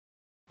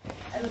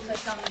It looks like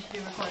something should be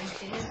recording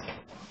studios.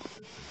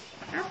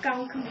 I've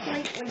gone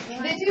completely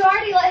blank. Did you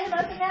already let him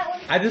open that one?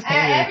 I just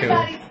handed it to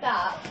him. Everybody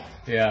stop.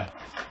 Yeah.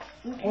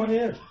 What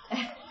is?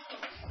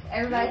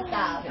 Everybody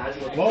stop.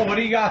 Well, what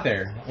do you got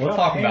there? We'll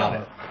talk about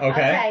it.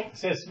 Okay. It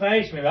says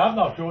smash me. I'm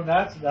not sure I'm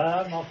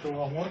not sure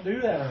I want to do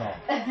that or not.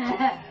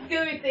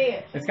 Let me see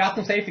it. It's got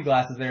some safety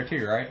glasses there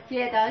too, right?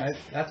 Yeah, it does.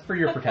 That's for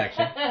your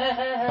protection.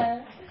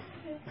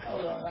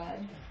 Hold on,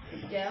 Ryan.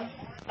 Joe?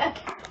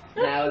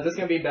 Now, is this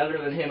going to be better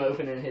than him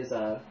opening his,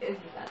 There,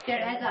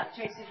 heads up.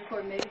 Tracy's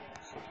recording me.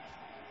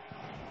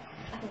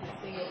 I can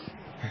see it.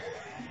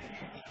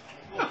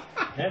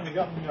 Haven't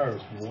got me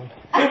nervous, boy.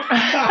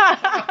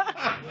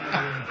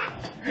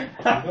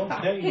 Don't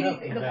tell you Can you see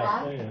nothing the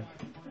about block? this.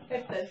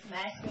 It's the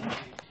smash me.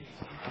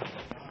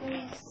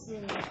 Let's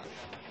see.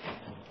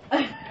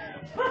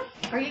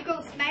 Are you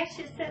going to smash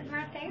it sitting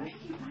right there?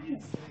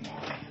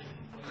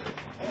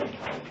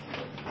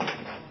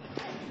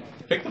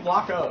 Pick the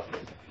block up.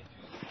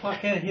 Why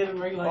can't I hit it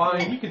right Well, like I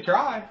mean, that? you can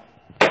try.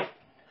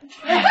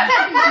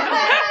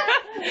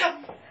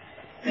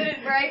 Did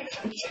it break?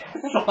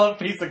 It's a solid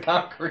piece of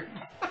concrete.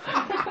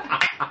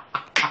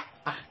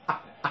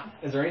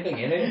 is there anything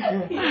in it?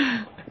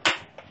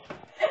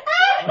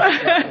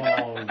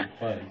 All over the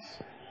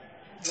face.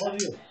 What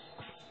is it?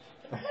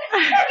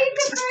 He's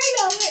afraid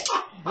of it.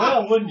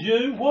 Well, wouldn't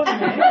you? What in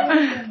the hell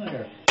is in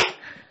there?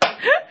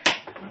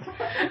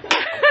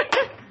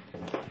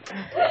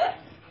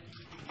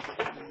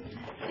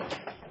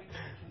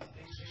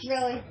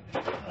 Really?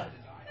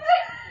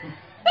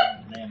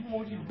 Damn,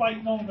 what you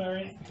biting on there?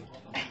 Ain't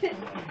it?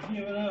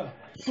 Give it up.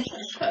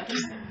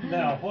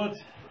 Now, what's...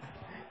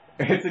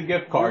 It's a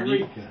gift card.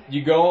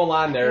 You go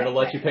online there, it'll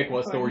let you pick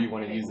what store you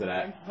want to use it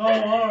at. Oh,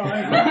 all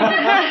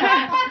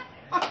right.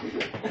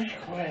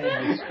 Well,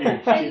 this He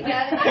is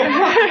got it.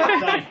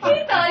 He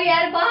thought he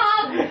had a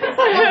bomb.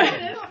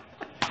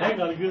 They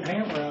got a good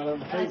hammer out of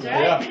them, too.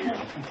 That's right.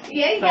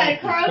 Yeah, he's got a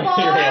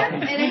crowbar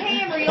and a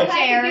hammer. You'll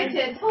have to get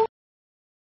to a tool.